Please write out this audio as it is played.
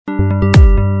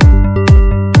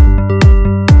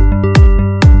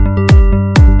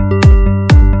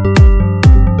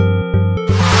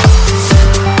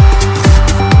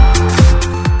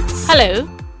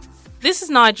This is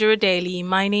Nigeria Daily.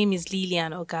 My name is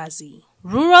Lilian Ogazi.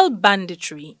 Rural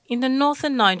banditry in the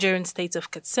northern Nigerian states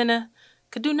of Katsina,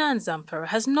 Kaduna and Zamfara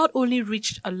has not only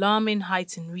reached alarming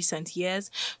heights in recent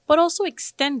years, but also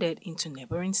extended into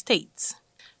neighboring states.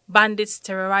 Bandits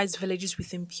terrorize villages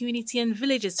with impunity and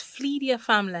villagers flee their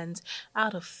farmlands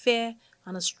out of fear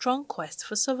and a strong quest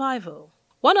for survival.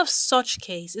 One of such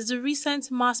cases is the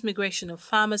recent mass migration of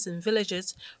farmers and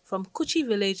villagers from Kuchi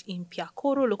village in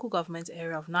Piakoro local government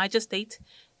area of Niger State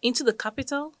into the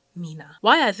capital, Minna.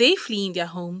 Why are they fleeing their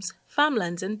homes,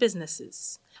 farmlands and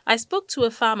businesses? I spoke to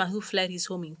a farmer who fled his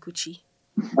home in Kuchi.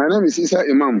 My name is Isa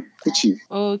Imam, Kuchi.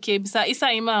 Okay, Mr. Isa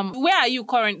Imam, where are you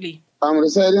currently? I'm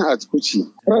residing at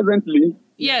Kuchi.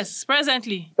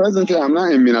 Presently, I'm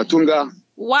not in Minna, Tunga.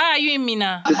 Why are you in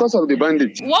Minna? Because of the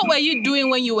bandits. What were you doing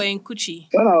when you were in Kuchi?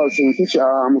 When I was in Kuchi,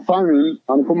 I'm farming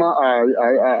and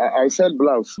I sell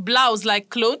blouse. Blouse, like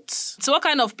clothes? So what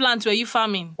kind of plants were you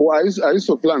farming? Oh, I used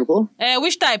to plant. Oh?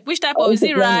 Which type? Or is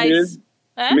it rice?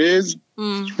 Maize,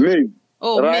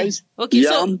 rice,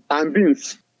 yam, and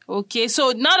beans. Okay,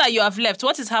 so now that you have left,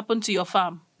 what has happened to your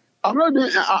farm? I'm not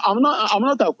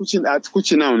at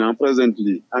Kuchi now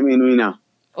presently. I'm in Minna.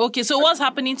 Okay, so what's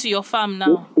happening to your farm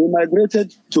now? We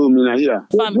migrated to Minna here.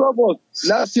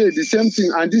 Last year the same thing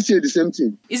and this year the same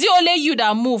thing. Is it only you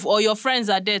that move or your friends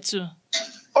are there too?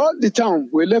 All the town,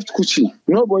 we left Kuchi.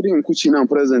 Nobody in Kuchi now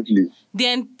presently. The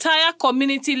entire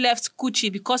community left Kuchi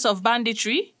because of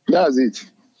banditry? That's it.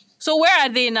 So where are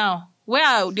they now? Where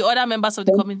are the other members of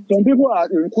the community? Some people are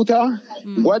in Kuta,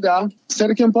 Gwada,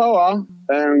 Serikin Power,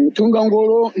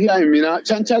 Tungangoro, here in Minna,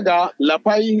 Chanchaga,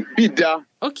 Lapai, Bida.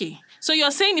 Okay. So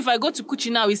you're saying if I go to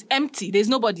Kuchi now, it's empty, there's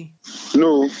nobody?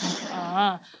 No.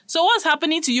 So what's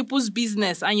happening to you people's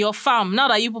business and your farm now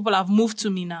that you people have moved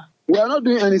to Minna? We are not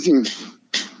doing anything.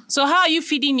 So how are you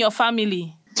feeding your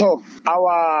family? So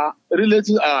our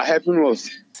relatives are helping us.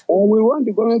 And we want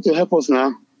the government to help us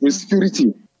now with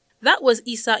security. That was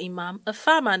Isa Imam, a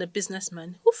farmer and a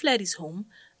businessman who fled his home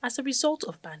as a result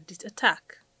of bandit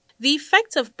attack. The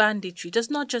effect of banditry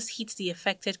does not just hit the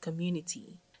affected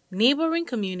community. Neighboring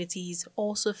communities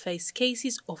also face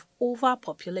cases of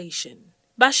overpopulation.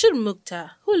 Bashir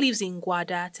Mukhtar, who lives in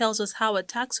Gwada, tells us how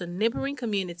attacks on neighboring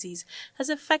communities has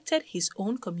affected his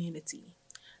own community.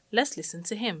 Let's listen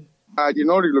to him. I did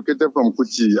not relocate from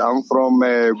Kuchi. I'm from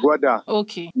Gwada.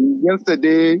 Okay.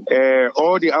 Yesterday,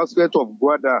 all the outskirts of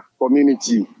Gwada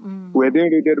community were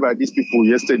being raided by these people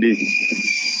yesterday.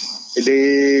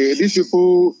 These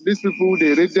people,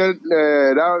 they raided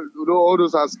all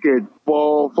those outskirts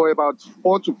for about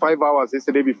 4 to 5 hours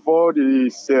yesterday before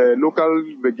this local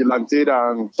vigilante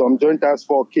and some joint task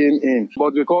force came in.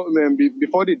 But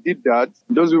before they did that,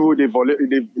 those people,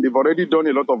 they've already done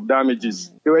a lot of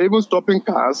damages. They were even stopping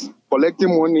cars,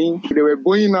 collecting money. They were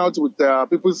going out with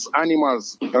people's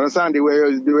animals. You understand? They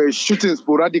were shooting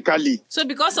sporadically. So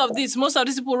because of this, most of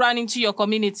these people ran into your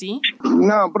community?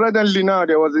 No, presently now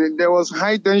there was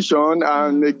high tension,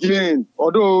 and again,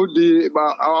 although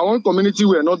our own community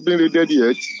were not being raided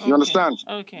yet, you understand?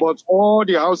 Okay. But all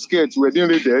the outskirts were being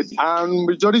raided, and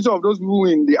majority of those people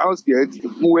in the outskirts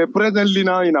were presently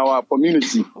now in our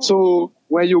community. So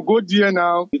when you go there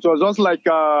now, it was just like,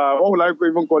 what would I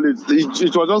even call it?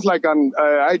 It was just like an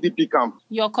IDP camp.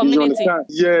 Your community?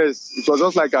 Yes, it was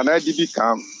just like an IDP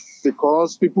camp.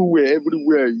 Because people were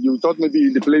everywhere. You thought maybe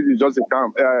the place is just a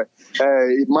camp, a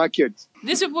market.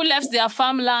 These people left their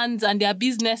farmlands and their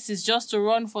businesses just to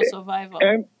run for survival.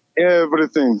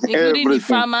 Everything. Including the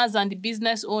farmers and the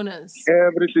business owners.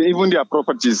 Everything, even their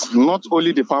properties. Not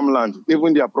only the farmland,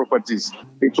 even their properties.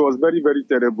 It was very, very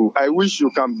terrible. I wish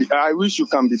you can be there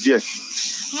to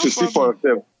see for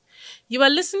yourself. You are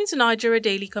listening to Nigeria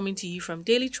Daily, coming to you from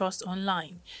Daily Trust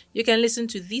Online. You can listen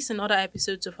to this and other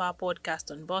episodes of our podcast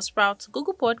on Buzzsprout,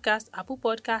 Google Podcast, Apple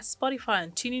Podcasts, Spotify,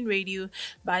 and TuneIn Radio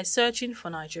by searching for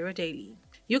Nigeria Daily.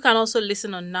 You can also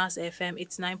listen on NAS FM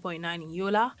 89.9 in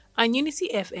Yola and Unity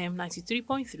FM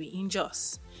 93.3 in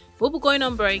Jos. We'll be going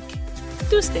on break.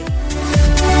 Do stay.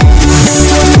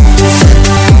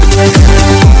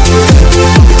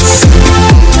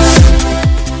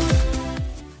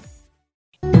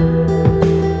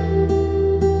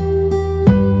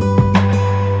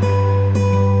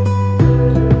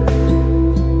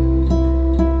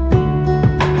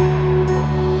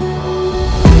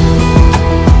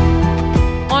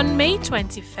 On May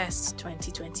 21st,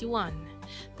 2021,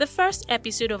 the first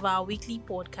episode of our weekly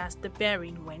podcast, The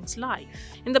Bearing, went live.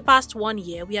 In the past 1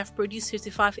 year, we have produced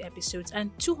 55 episodes and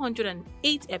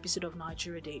 208 episodes of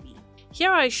Nigeria Daily.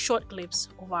 Here are a short clips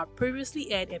of our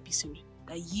previously aired episode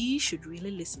that you should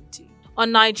really listen to.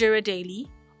 On Nigeria Daily,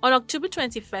 On October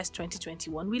 21st,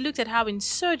 2021, we looked at how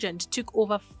insurgents took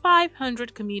over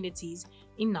 500 communities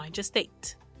in Niger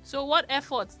State. So what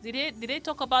efforts? Did they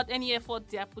talk about any effort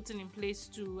they are putting in place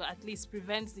to at least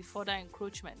prevent the further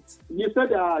encroachment? You said,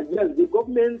 yes, the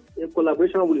government, in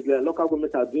collaboration with the local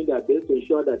government, are doing their best to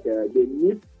ensure that they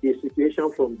meet the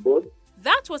situation from both.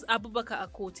 That was Abubakar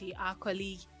Akote, our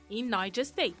colleague in Niger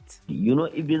State.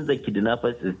 Even the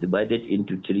kidnappers is divided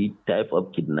into 3 types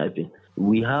of kidnapping.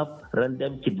 We have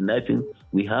random kidnapping,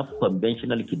 we have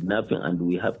conventional kidnapping, and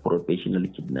we have professional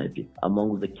kidnapping.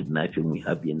 Among the kidnapping we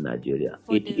have in Nigeria,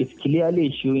 it is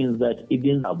clearly showing that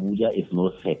even Abuja is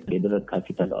not safe. The federal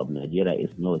capital of Nigeria is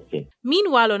not safe.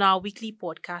 Meanwhile, on our weekly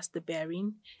podcast, The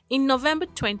Bearing, in November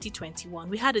 2021,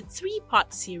 we had a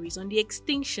 3-part series on the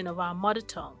extinction of our mother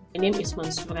tongue. My name is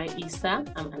Mansoura Isa.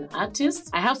 I'm an artist.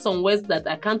 I have some words that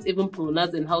I can't even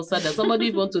pronounce in Hausa that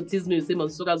somebody want to tease me and say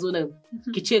Mansoura Zona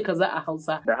Kiche Kaza a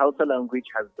Hausa. The Hausa language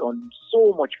has done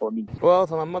so much for me. Well,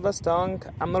 for my mother's tongue,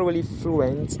 I'm not really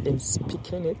fluent in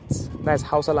speaking it. That's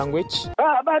Hausa language.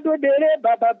 I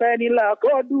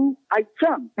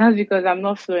can. That's because I'm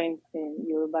not fluent in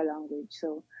Yoruba language,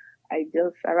 so I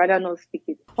rather not speak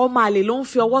it.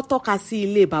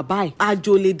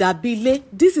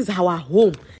 This is our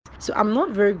home. So I'm not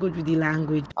very good with the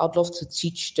language. I'd love to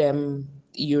teach them,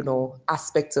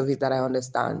 aspects of it that I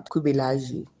understand.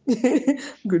 Kubilaji.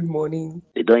 Good morning.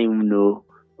 They don't even know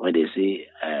when they say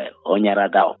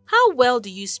Onyaradao. How well do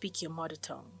you speak your mother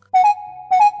tongue?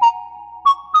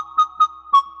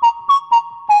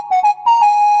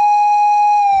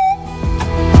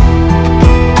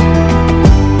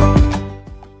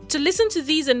 To listen to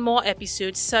these and more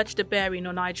episodes, search The Bearing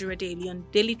on Nigerian Daily on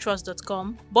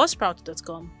dailytrust.com,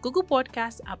 buzzsprout.com, Google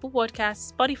Podcasts, Apple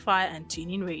Podcasts, Spotify, and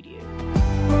TuneIn Radio.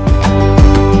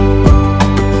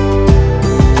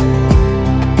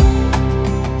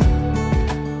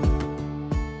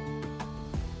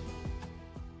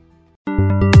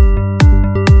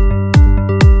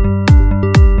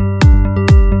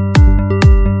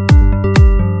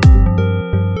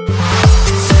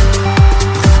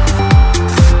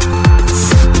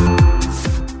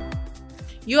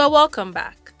 You are welcome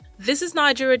back. This is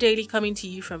Nigeria Daily coming to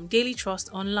you from Daily Trust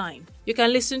Online. You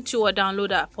can listen to or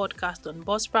download our podcast on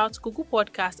Buzzsprout, Google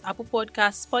Podcasts, Apple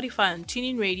Podcasts, Spotify, and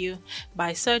TuneIn Radio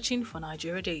by searching for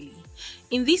Nigeria Daily.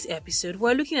 In this episode,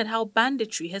 we're looking at how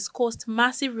banditry has caused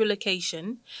massive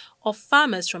relocation of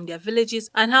farmers from their villages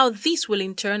and how this will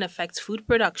in turn affect food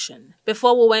production.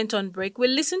 Before we went on break, we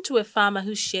listened to a farmer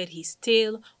who shared his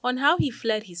tale on how he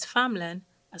fled his farmland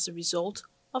as a result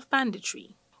of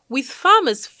banditry. With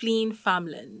farmers fleeing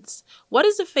farmlands, what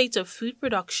is the fate of food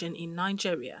production in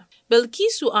Nigeria?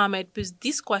 Belkisu Ahmed posed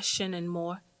this question and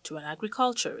more to an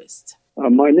agriculturist.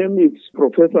 My name is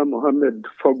Professor Mohammed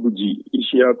Faguji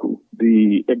Ishiaku,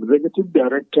 the Executive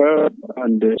Director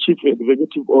and Chief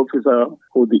Executive Officer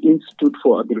for the Institute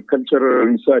for Agricultural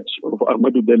Research of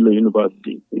Ahmadu Bello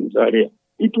University in Zaria.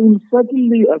 It will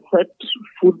certainly affect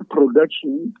food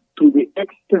production to the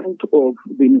extent of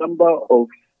the number of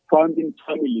farming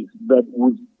families that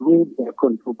would do their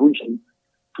contribution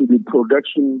to the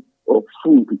production of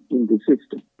food in the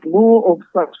system. More of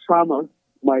such farmers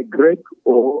migrate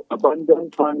or abandon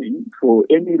farming for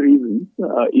any reason,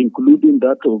 including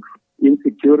that of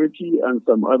insecurity and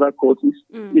some other causes.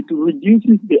 It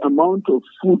reduces the amount of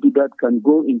food that can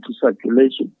go into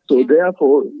circulation. So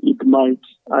therefore, it might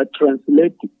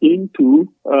translate into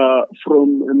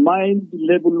from a mild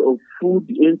level of food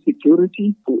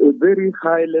insecurity to a very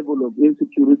high level of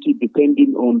insecurity,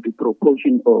 depending on the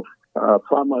proportion of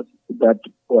farmers that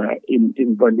were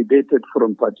invalidated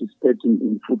from participating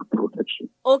in food production.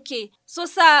 Okay. So,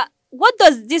 sir, what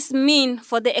does this mean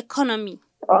for the economy?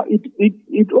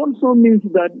 It also means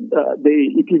that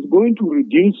it is going to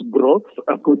reduce growth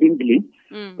accordingly,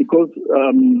 because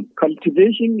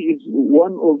cultivation is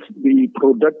one of the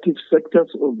productive sectors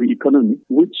of the economy,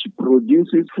 which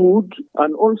produces food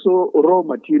and also raw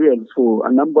materials for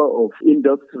a number of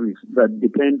industries that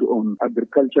depend on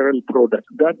agricultural products.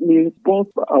 That means both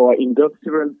our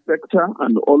industrial sector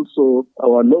and also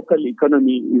our local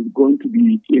economy is going to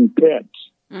be impaired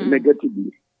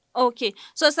negatively. Okay.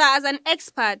 So, sir, as an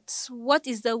expert, what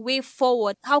is the way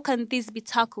forward? How can this be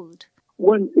tackled?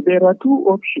 Well, there are two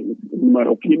options, in my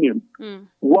opinion.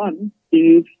 One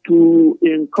is to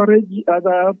encourage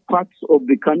other parts of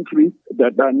the country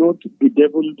that are not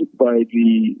bedeviled by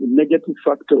the negative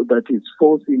factor that is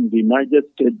forcing the Niger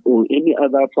State or any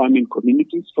other farming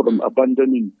communities from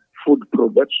abandoning food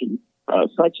production,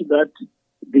 such that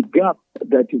the gap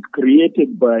that is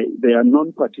created by their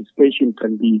non-participation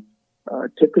can be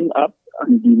taken up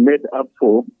and be made up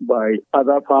for by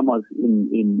other farmers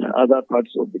in other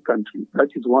parts of the country. That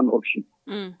is one option.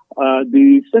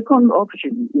 The second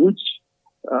option, which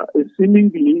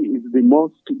seemingly is the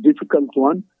most difficult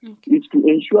one, is to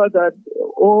ensure that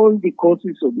all the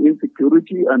causes of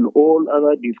insecurity and all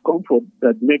other discomfort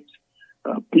that makes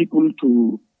people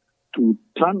to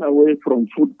turn away from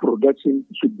food production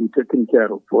should be taken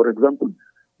care of. For example,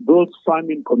 those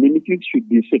farming communities should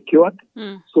be secured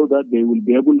so that they will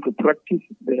be able to practice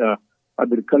their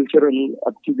agricultural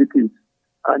activities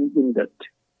unhindered.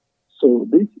 So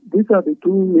these are the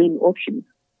two main options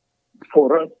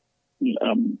for us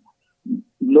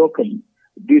locally.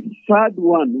 The third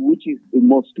one, which is the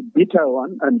most bitter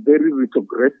one and very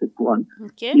retrogressive one,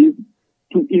 is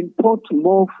to import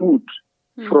more food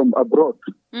from abroad,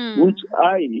 which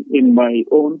I, in my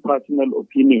own personal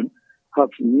opinion, have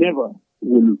never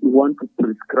will want to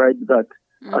prescribe that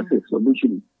as a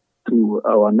solution to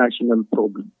our national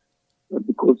problem.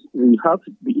 Because we have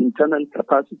the internal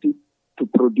capacity to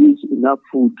produce enough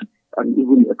food and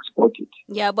even export it.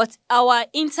 Yeah, but our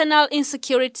internal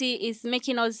insecurity is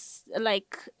making us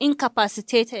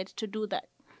incapacitated to do that.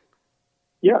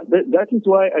 Yeah, that is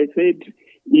why I said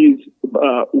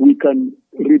we can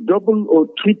redouble or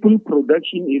triple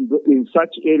production in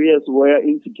such areas where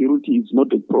insecurity is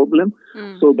not a problem,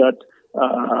 so that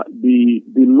the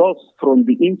loss from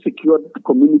the insecure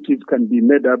communities can be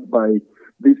made up by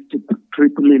this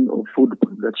tripling of food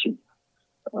production.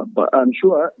 But I'm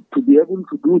sure to be able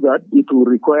to do that, it will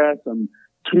require some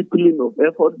tripling of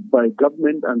effort by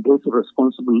government and those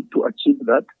responsible to achieve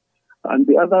that. And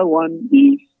the other one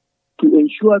is to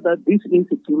ensure that this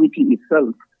insecurity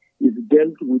itself is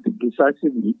dealt with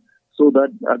decisively so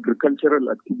that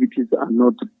agricultural activities are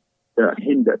not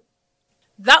hindered.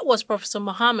 That was Professor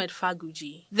Mohammed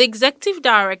Faguji, the Executive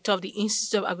Director of the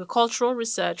Institute of Agricultural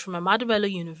Research from Ahmadu Bello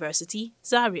University,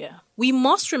 Zaria. We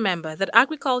must remember that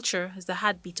agriculture is the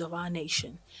heartbeat of our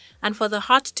nation, and for the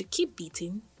heart to keep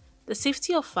beating, the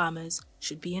safety of farmers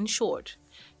should be ensured.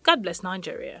 God bless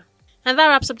Nigeria. And that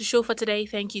wraps up the show for today.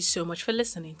 Thank you so much for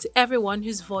listening. To everyone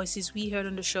whose voices we heard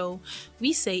on the show,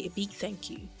 we say a big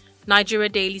thank you. Nigeria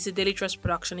Daily is a Daily Trust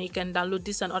production. You can download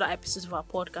this and other episodes of our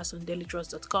podcast on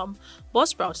dailytrust.com,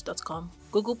 buzzsprout.com,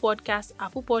 Google Podcasts,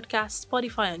 Apple Podcasts,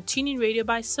 Spotify, and TuneIn Radio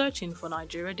by searching for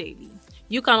Nigeria Daily.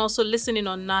 You can also listen in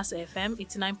on NAS FM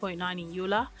 89.9 in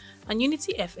Yola and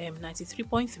Unity FM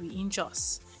 93.3 in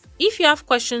Jos. If you have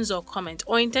questions or comments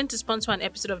or intend to sponsor an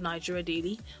episode of Nigeria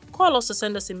Daily, call us or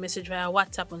send us a message via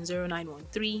WhatsApp on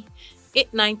 0913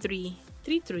 893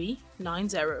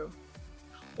 3390.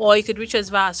 Or you could reach us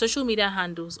via our social media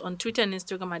handles on Twitter and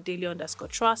Instagram at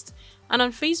daily_trust and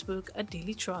on Facebook at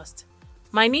Daily Trust.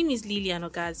 My name is Lilian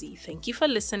Ogazi. Thank you for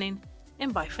listening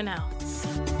and bye for now.